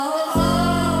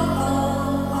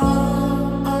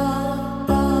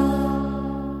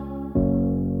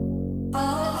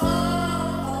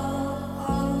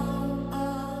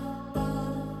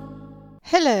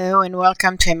Hello and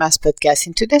welcome to Emma's podcast.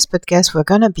 In today's podcast, we're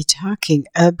going to be talking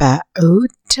about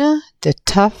the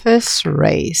toughest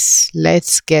race.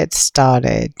 Let's get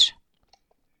started.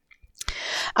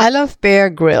 I love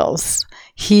Bear Grylls.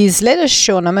 His latest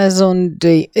show on Amazon,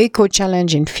 The Eco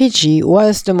Challenge in Fiji,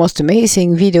 was the most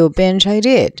amazing video binge I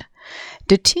did.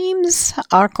 The teams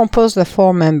are composed of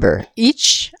 4 members.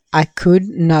 Each, I could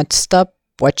not stop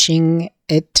watching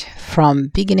it from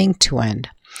beginning to end.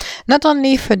 Not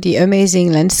only for the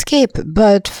amazing landscape,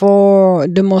 but for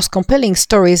the most compelling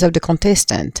stories of the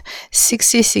contestant.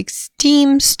 66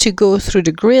 teams to go through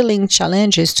the grilling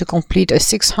challenges to complete a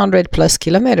 600 plus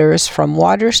kilometers from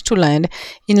waters to land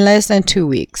in less than 2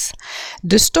 weeks.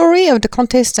 The story of the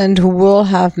contestant who will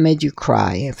have made you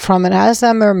cry, from an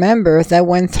Alzheimer member that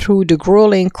went through the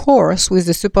grueling course with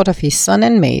the support of his son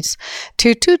and mates,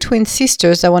 to 2 twin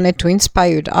sisters that wanted to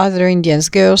inspire other Indian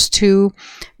girls to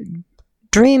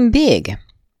dream big.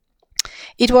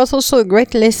 It was also a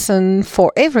great lesson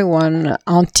for everyone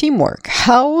on teamwork,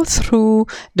 how through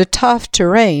the tough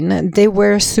terrain they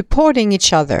were supporting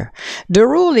each other. The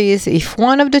rule is if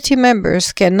one of the team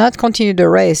members cannot continue the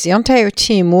race, the entire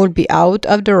team will be out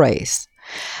of the race.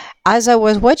 As I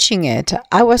was watching it,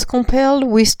 I was compelled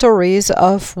with stories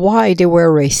of why they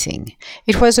were racing.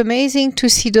 It was amazing to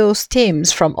see those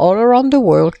teams from all around the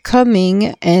world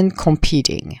coming and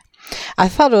competing. I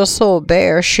thought also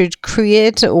Bear should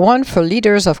create one for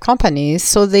leaders of companies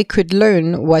so they could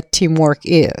learn what teamwork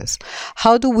is.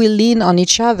 How do we lean on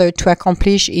each other to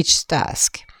accomplish each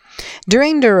task?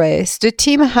 During the race, the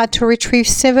team had to retrieve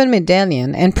 7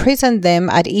 medallions and present them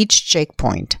at each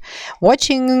checkpoint.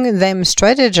 Watching them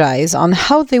strategize on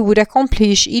how they would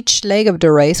accomplish each leg of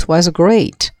the race was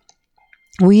great.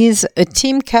 With a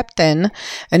team captain,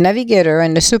 a navigator,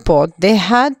 and a support, they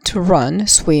had to run,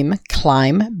 swim,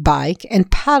 climb, bike, and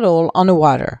paddle on the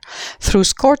water. Through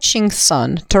scorching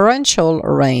sun, torrential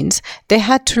rains, they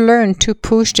had to learn to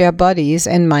push their bodies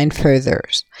and mind further.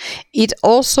 It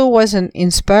also was an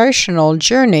inspirational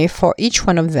journey for each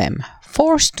one of them,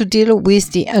 forced to deal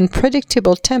with the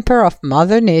unpredictable temper of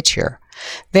Mother Nature.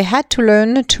 They had to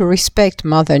learn to respect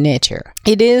Mother Nature.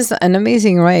 It is an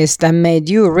amazing race that made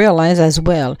you realize as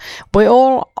well, we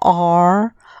all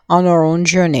are on our own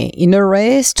journey, in a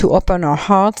race to open our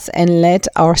hearts and let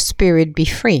our spirit be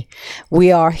free.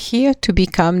 We are here to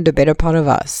become the better part of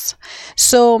us.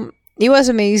 So it was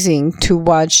amazing to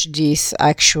watch this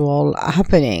actual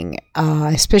happening,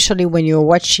 especially when you're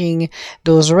watching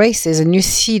those races and you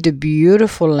see the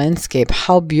beautiful landscape,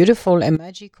 how beautiful and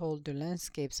magical the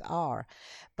landscapes are,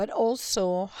 but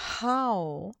also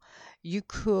how you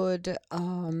could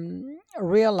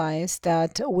realize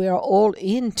that we're all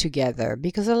in together,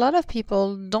 because a lot of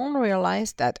people don't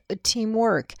realize that a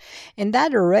teamwork. And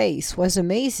that race was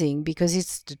amazing because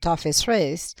it's the toughest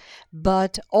race,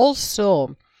 but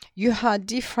also you had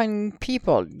different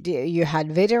people. You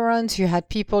had veterans, you had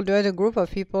people, there was a group of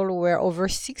people who were over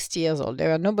 60 years old. There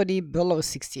were nobody below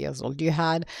 60 years old. You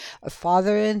had a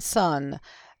father and son,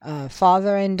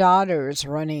 father and daughters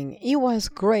running. It was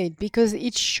great because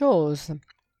it shows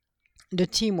the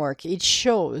teamwork. It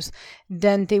shows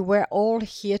that they were all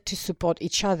here to support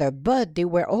each other, but they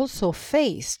were also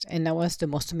faced, and that was the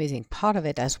most amazing part of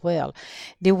it as well,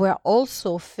 they were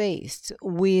also faced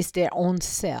with their own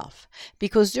self,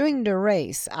 because during the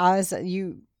race, as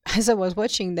I was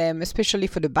watching them, especially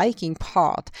for the biking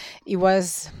part, it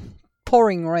was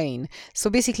pouring rain, so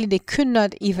basically they could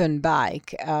not even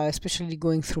bike, especially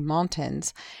going through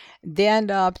mountains. They end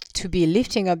up to be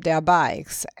lifting up their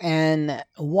bikes and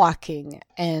walking,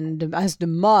 and as the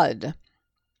mud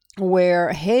were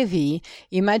heavy,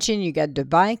 imagine you get the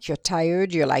bike, you're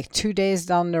tired, you're like 2 days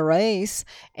down the race,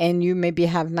 and you maybe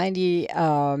have 90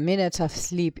 minutes of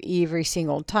sleep every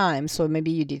single time, so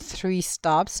maybe you did 3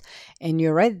 stops and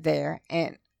you're right there,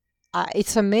 and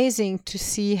it's amazing to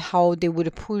see how they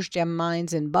would push their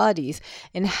minds and bodies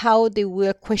and how they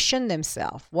will question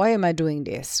themselves. Why am I doing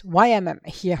this? Why am I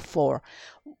here for?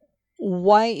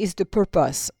 Why is the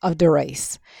purpose of the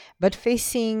race? But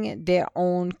facing their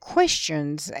own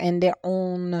questions and their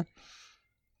own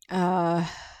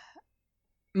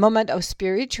moment of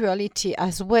spirituality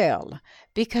as well,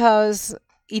 because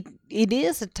it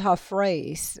is a tough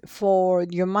race for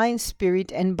your mind,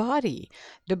 spirit, and body.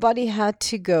 The body had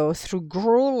to go through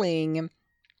grueling,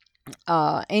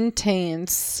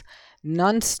 intense,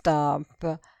 non-stop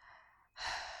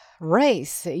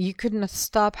race. You could not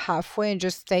stop halfway and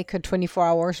just take a 24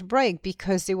 hours break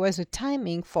because there was a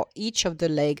timing for each of the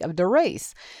leg of the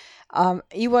race.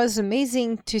 It was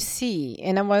amazing to see,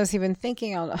 and I was even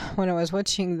thinking when I was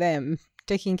watching them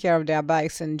taking care of their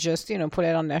bikes and just, put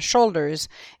it on their shoulders.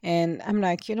 And I'm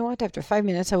like, you know what? After 5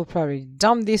 minutes, I would probably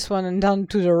dump this one and down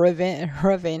to the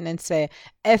ravine and say,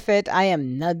 F it, I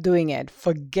am not doing it.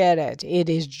 Forget it. It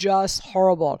is just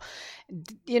horrible.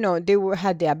 They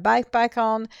had their backpack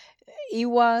on. It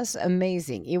was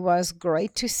amazing. It was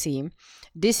great to see.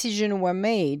 Decisions were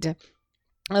made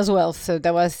as well. So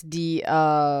that was the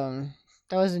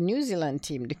New Zealand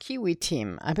team, the Kiwi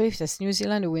team. I believe that's New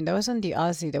Zealand who win. That wasn't the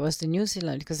Aussie. That was the New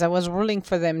Zealand because I was rooting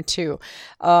for them too.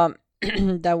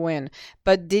 That win.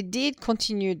 But they did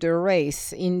continue the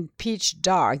race in pitch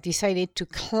dark. Decided to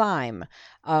climb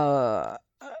a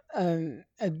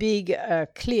big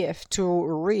cliff to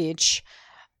reach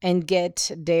and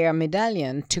get their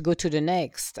medallion to go to the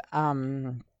next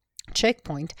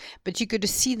checkpoint. But you could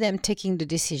see them taking the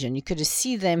decision. You could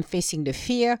see them facing the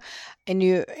fear, and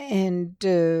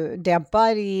their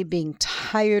body being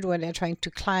tired when they're trying to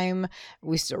climb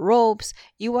with the ropes.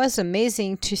 It was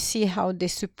amazing to see how they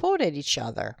supported each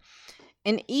other.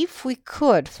 And if we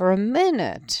could, for a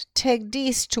minute, take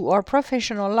this to our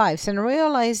professional lives and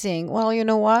realizing, well, you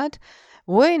know what?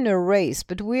 We're in a race,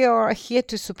 but we are here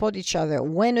to support each other.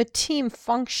 When a team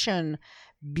functions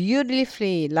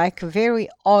beautifully like a very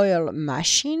oiled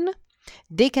machine,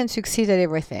 they can succeed at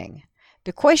everything.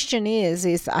 The question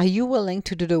is are you willing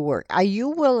to do the work? Are you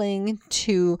willing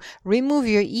to remove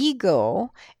your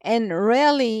ego and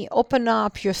really open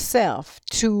up yourself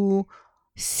to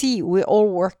see we're all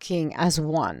working as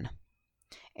one?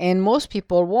 And most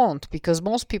people won't, because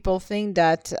most people think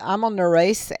that I'm on the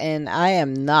race and I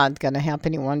am not going to help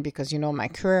anyone because, my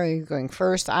career is going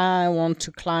first. I want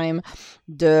to climb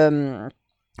the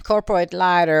corporate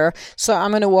ladder, so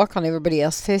I'm going to work on everybody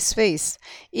else's face.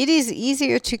 It is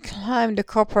easier to climb the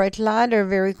corporate ladder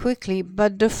very quickly,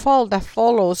 but the fall that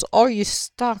follows, or you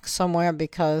stuck somewhere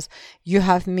because you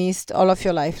have missed all of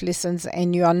your life lessons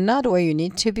and you are not where you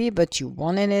need to be, but you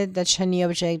wanted it, that shiny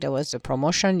object, that was the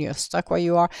promotion, you're stuck where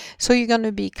you are, so you're going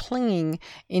to be clinging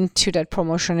into that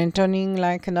promotion and turning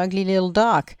like an ugly little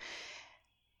dog.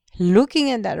 Looking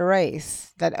at that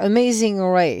race, that amazing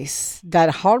race, that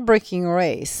heartbreaking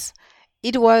race,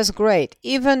 it was great.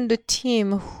 Even the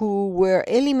team who were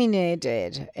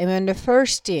eliminated, and the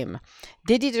first team,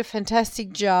 they did a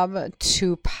fantastic job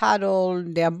to paddle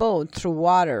their boat through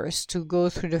waters to go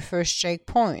through the first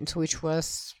checkpoint, which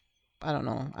was, I don't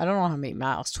know how many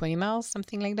miles, 20 miles,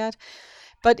 something like that.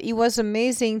 But it was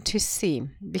amazing to see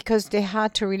because they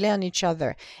had to rely on each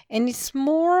other. And it's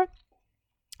more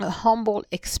a humble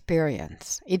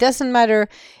experience. It doesn't matter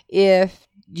if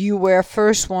you were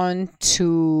first one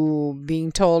to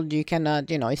being told you cannot,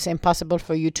 it's impossible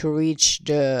for you to reach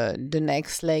the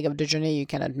next leg of the journey, you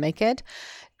cannot make it,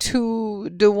 to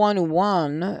the one who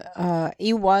won.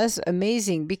 It was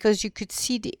amazing because you could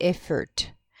see the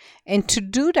effort. And to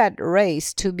do that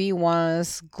race to be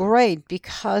was great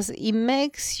because it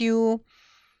makes you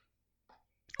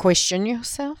question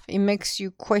yourself. It makes you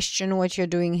question what you're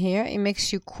doing here. It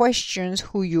makes you question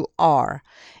who you are.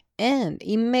 And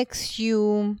it makes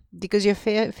you, because you're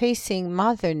facing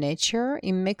Mother Nature,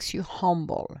 it makes you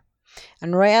humble.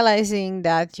 And realizing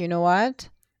that, you know what?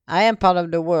 I am part of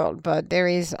the world, but there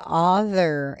is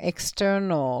other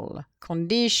external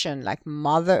condition like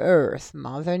Mother Earth,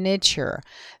 Mother Nature,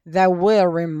 that will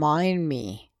remind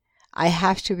me I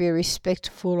have to be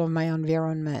respectful of my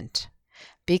environment.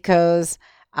 Because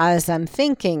as I'm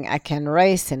thinking I can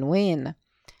race and win,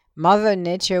 Mother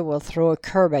Nature will throw a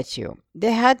curve at you.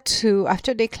 They had to,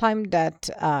 after they climbed that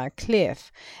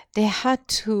cliff, they had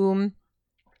to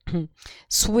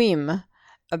swim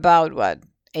about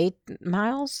 8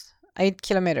 miles? 8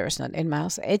 kilometers, not 8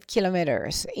 miles, 8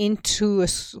 kilometers into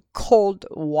cold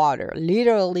water,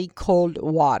 literally cold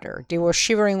water. They were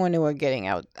shivering when they were getting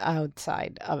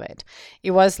outside of it.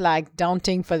 It was like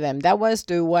daunting for them. That was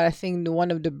what I think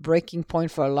one of the breaking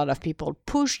point for a lot of people.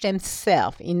 Push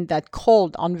themselves in that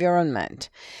cold environment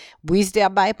with their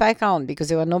backpack on because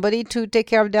there was nobody to take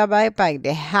care of their backpack.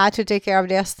 They had to take care of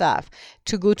their stuff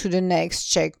to go to the next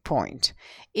checkpoint.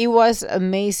 It was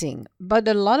amazing. But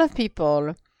a lot of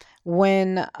people,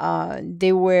 when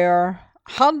they were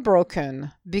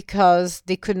heartbroken because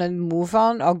they could not move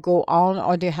on or go on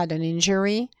or they had an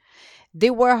injury, they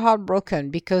were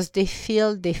heartbroken because they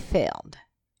feel they failed.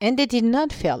 And they did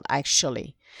not fail,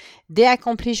 actually. They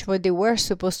accomplished what they were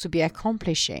supposed to be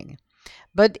accomplishing.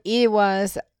 But it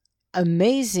was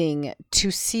amazing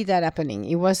to see that happening.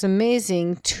 It was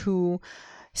amazing to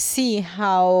see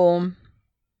how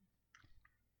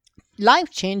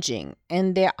life-changing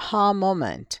and their aha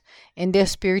moment and their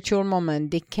spiritual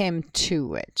moment, they came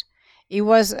to it. It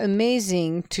was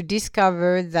amazing to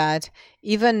discover that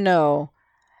even though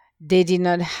they did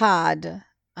not had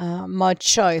much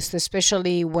choice,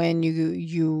 especially when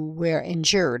you were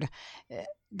injured,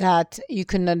 that you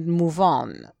could not move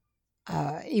on.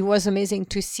 It was amazing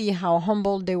to see how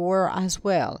humble they were as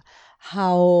well,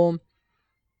 how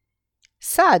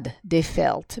sad they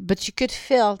felt, but you could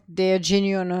feel their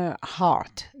genuine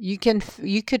heart. You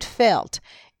could felt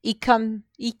it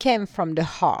came from the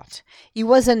heart. It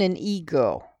wasn't an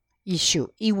ego issue.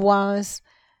 It was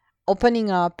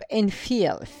opening up and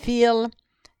feel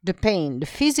the pain, the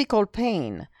physical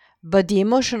pain, but the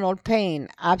emotional pain,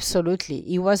 absolutely.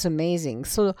 It was amazing.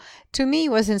 So to me, it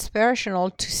was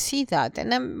inspirational to see that.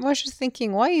 And I was just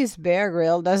thinking, why is Bear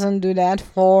Grylls doesn't do that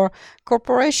for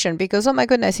corporation? Because, oh my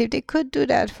goodness, if they could do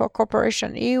that for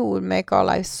corporation, it would make our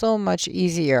life so much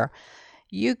easier.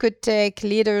 You could take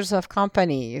leaders of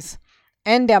companies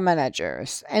and their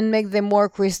managers and make them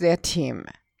work with their team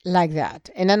like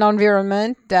that in an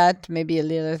environment that may be a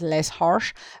little less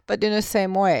harsh, but in the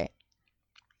same way,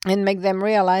 and make them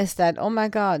realize that, oh my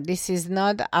God, this is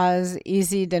not as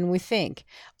easy than we think.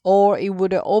 Or it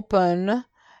would open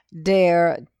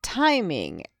their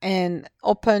timing and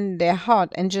open their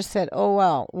heart and just said, oh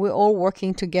well, we're all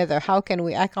working together. How can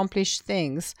we accomplish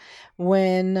things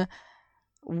when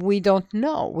we don't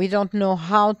know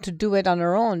how to do it on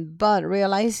our own, but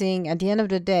realizing at the end of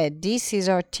the day, this is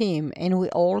our team and we're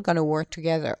all going to work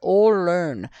together, all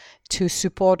learn to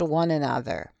support one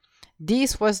another.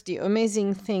 This was the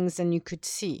amazing things and you could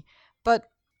see, but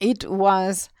it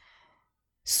was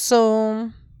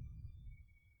so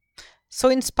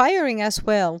inspiring as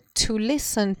well to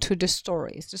listen to the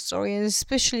stories, and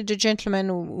especially the gentleman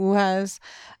who has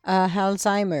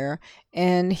Alzheimer,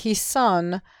 and his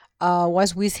son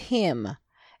was with him,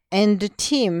 and the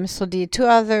team, so the two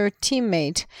other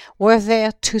teammates were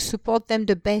there to support them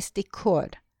the best they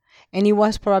could. And it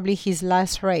was probably his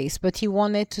last race, but he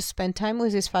wanted to spend time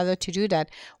with his father to do that.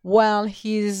 While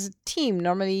his team,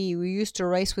 normally we used to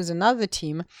race with another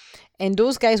team, and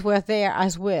those guys were there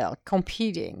as well,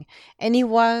 competing. And it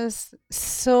was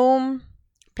so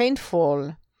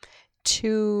painful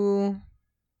to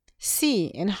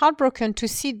see and heartbroken to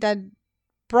see that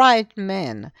bright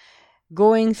man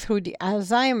going through the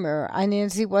Alzheimer, and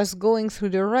as he was going through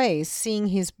the race, seeing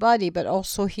his body, but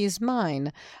also his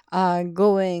mind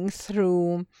going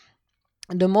through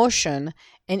the motion,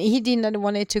 and he did not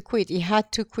want it to quit. He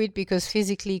had to quit because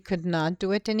physically he could not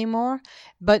do it anymore.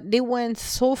 But they went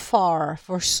so far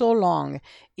for so long.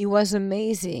 It was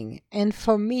amazing. And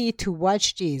for me to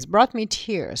watch this brought me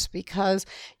tears, because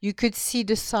you could see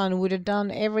the son would have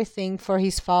done everything for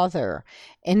his father.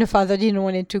 And the father didn't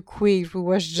want it to quit.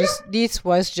 This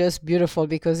was just beautiful,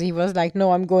 because he was like,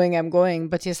 no, I'm going.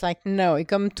 But it's like, no, it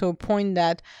come to a point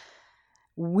that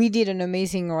we did an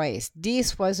amazing race.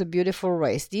 This was a beautiful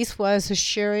race. This was a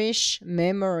cherished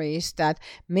memories that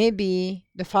maybe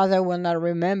the father will not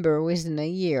remember within a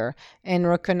year and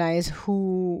recognize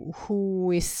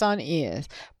who his son is.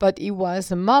 But it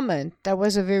was a moment that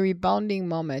was a very bonding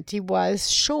moment. It was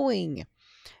showing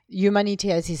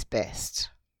humanity at its best.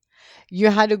 You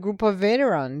had a group of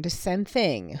veterans, the same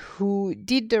thing, who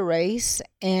did the race,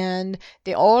 and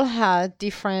they all had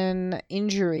different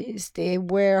injuries. They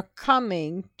were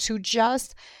coming to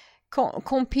just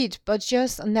compete, but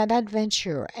just on that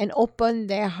adventure, and open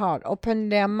their heart, open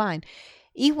their mind.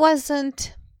 It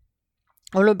wasn't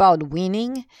all about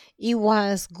winning. It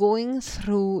was going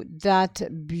through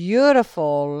that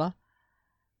beautiful,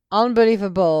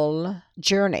 unbelievable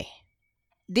journey.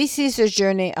 This is a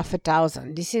journey of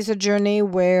 1,000. This is a journey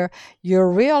where you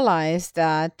realize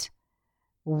that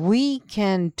we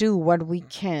can do what we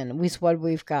can with what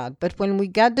we've got. But when we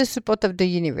got the support of the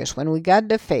universe, when we got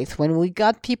the faith, when we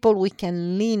got people we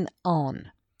can lean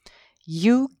on,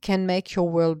 you can make your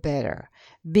world better.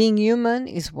 Being human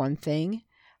is one thing.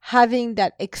 Having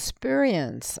that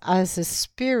experience as a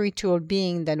spiritual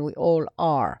being that we all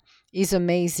are is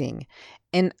amazing.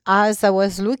 And as I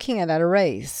was looking at that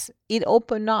race, it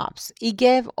opened up. It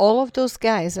gave all of those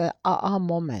guys an aha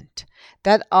moment.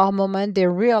 That aha moment, they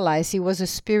realized it was a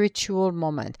spiritual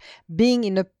moment. Being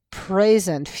in the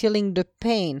present, feeling the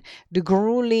pain, the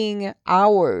grueling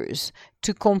hours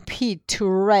to compete, to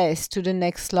rest to the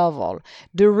next level.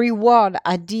 The reward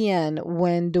at the end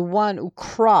when the one who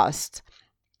crossed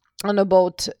on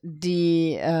about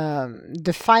the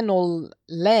final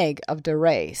leg of the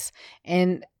race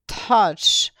and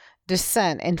touch the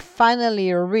sun and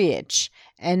finally reach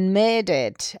and made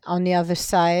it on the other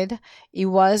side, it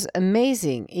was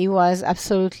amazing. It was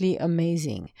absolutely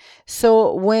amazing.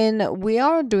 So when we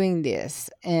are doing this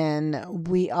and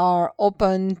we are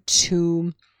open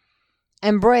to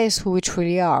embrace who we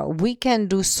truly are. We can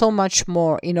do so much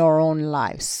more in our own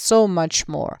lives, so much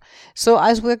more. So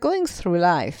as we're going through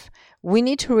life, we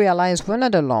need to realize we're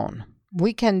not alone.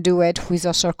 We can do it with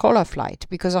our circle of light,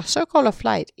 because our circle of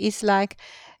light is like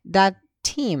that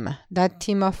team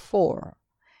of 4.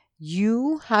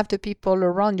 You have the people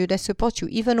around you that support you,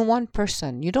 even one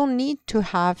person. You don't need to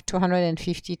have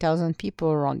 250,000 people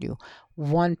around you.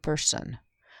 One person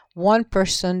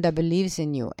that believes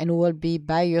in you and will be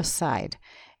by your side.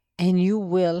 And you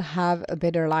will have a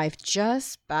better life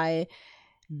just by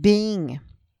being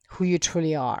who you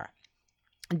truly are.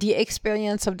 The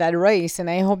experience of that race, and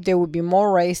I hope there will be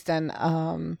more race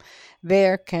than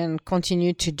there can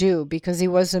continue to do, because it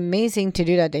was amazing to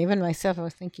do that. Even myself, I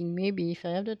was thinking maybe if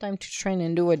I have the time to train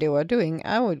and do what they were doing,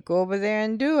 I would go over there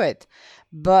and do it.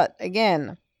 But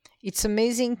again, it's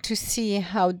amazing to see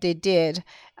how they did.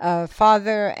 A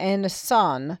father and a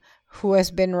son who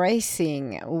has been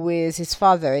racing with his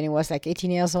father, and he was like 18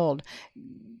 years old.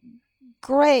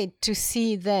 Great to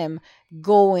see them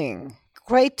going.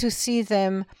 Great to see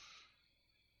them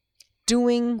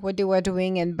doing what they were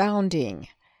doing and bounding.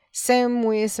 Same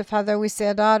with the father with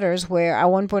their daughters, where at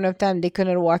one point of time they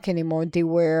couldn't walk anymore. They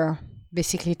were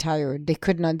basically tired.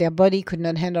 Their body could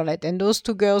not handle it. And those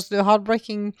 2 girls, the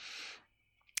heartbreaking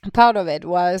part of it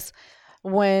was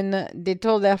when they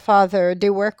told their father, they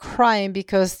were crying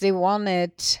because they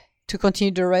wanted to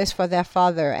continue the race for their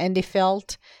father, and they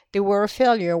felt they were a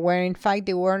failure, where in fact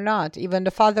they were not. Even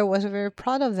the father was very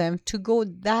proud of them to go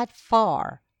that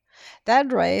far.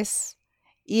 That race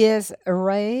is a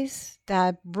race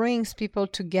that brings people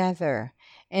together,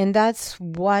 and that's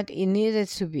what it needed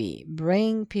to be,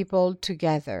 bring people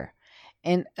together.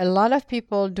 And a lot of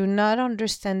people do not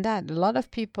understand that. A lot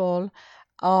of people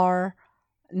are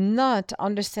not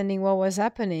understanding what was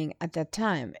happening at that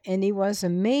time. And it was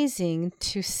amazing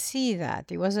to see that.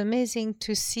 It was amazing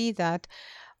to see that,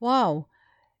 wow,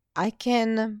 I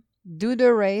can do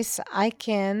the race. I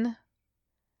can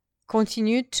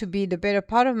continue to be the better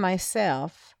part of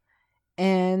myself,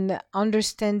 and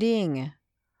understanding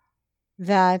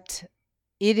that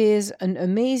it is an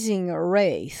amazing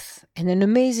race and an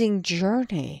amazing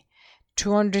journey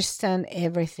to understand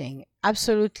everything.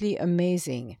 Absolutely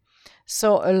amazing.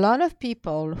 So a lot of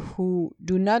people who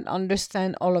do not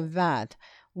understand all of that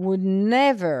would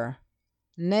never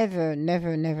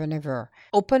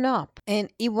open up. And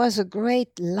it was a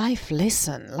great life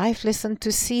lesson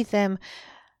to see them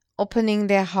opening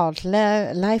their heart,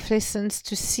 life lessons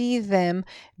to see them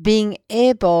being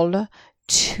able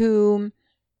to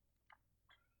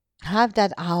have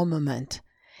that aha moment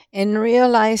and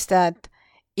realize that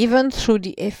even through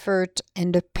the effort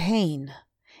and the pain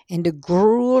and the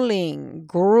grueling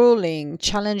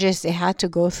challenges they had to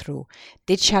go through,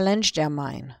 they challenged their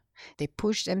mind. They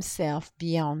pushed themselves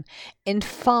beyond and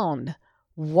found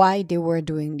why they were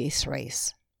doing this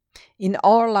race. In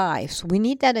our lives, we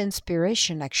need that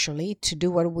inspiration actually to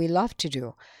do what we love to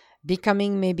do.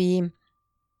 Becoming maybe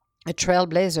a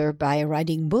trailblazer by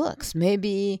writing books,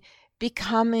 maybe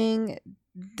becoming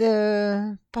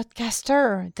the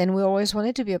podcaster. Then we always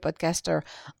wanted to be a podcaster,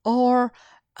 or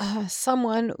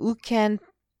someone who can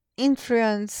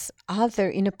influence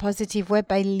others in a positive way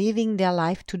by living their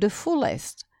life to the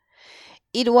fullest.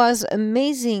 It was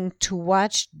amazing to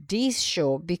watch this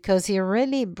show because it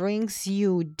really brings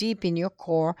you deep in your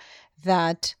core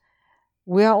that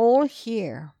we are all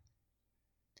here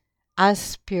as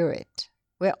spirit.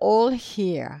 We're all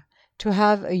here to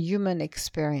have a human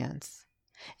experience.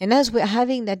 And as we're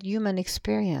having that human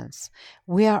experience,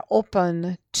 we are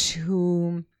open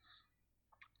to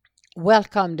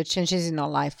welcome the changes in our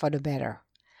life for the better.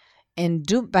 And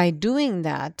by doing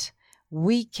that,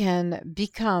 we can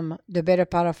become the better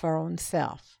part of our own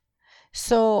self.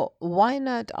 So why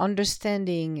not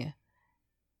understanding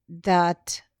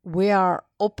that we are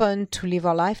open to live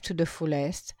our life to the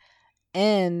fullest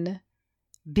and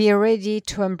be ready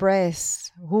to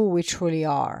embrace who we truly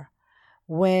are,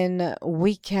 when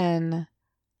we can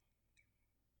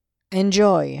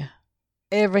enjoy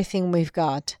everything we've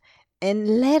got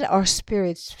and let our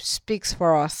spirit speak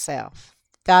for ourselves.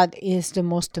 That is the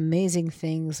most amazing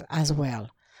things as well.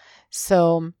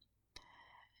 So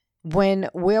when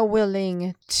we're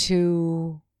willing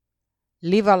to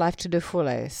live our life to the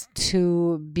fullest,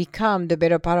 to become the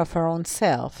better part of our own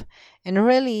self, and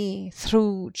really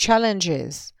through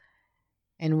challenges,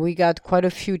 and we got quite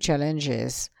a few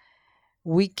challenges,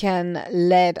 we can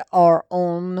let our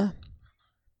own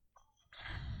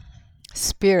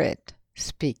spirit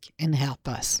speak and help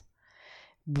us.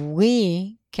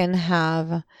 We can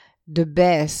have the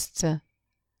best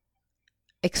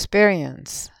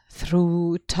experience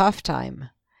through tough time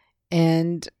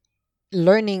and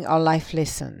learning our life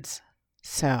lessons.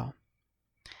 So,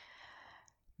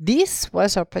 this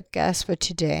was our podcast for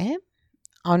today.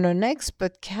 On our next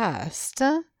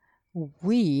podcast,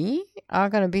 we are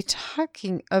going to be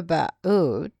talking about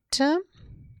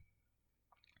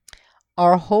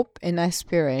our hope and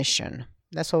aspiration.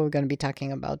 That's what we're going to be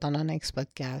talking about on our next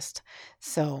podcast.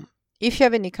 So, if you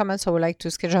have any comments or would like to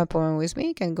schedule an appointment with me,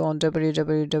 you can go on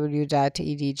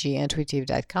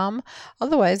www.edgintuitive.com.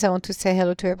 Otherwise, I want to say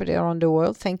hello to everybody around the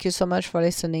world. Thank you so much for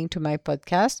listening to my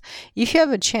podcast. If you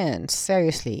have a chance,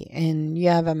 seriously, and you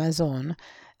have Amazon,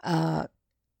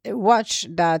 watch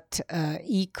that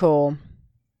eco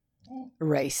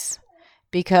race,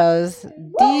 because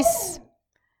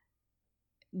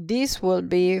this will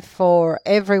be for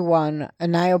everyone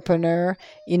an eye-opener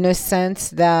in a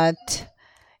sense that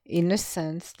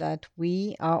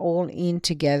we are all in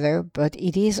together, but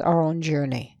it is our own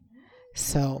journey.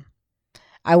 So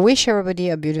I wish everybody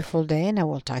a beautiful day, and I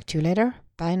will talk to you later.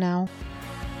 Bye now.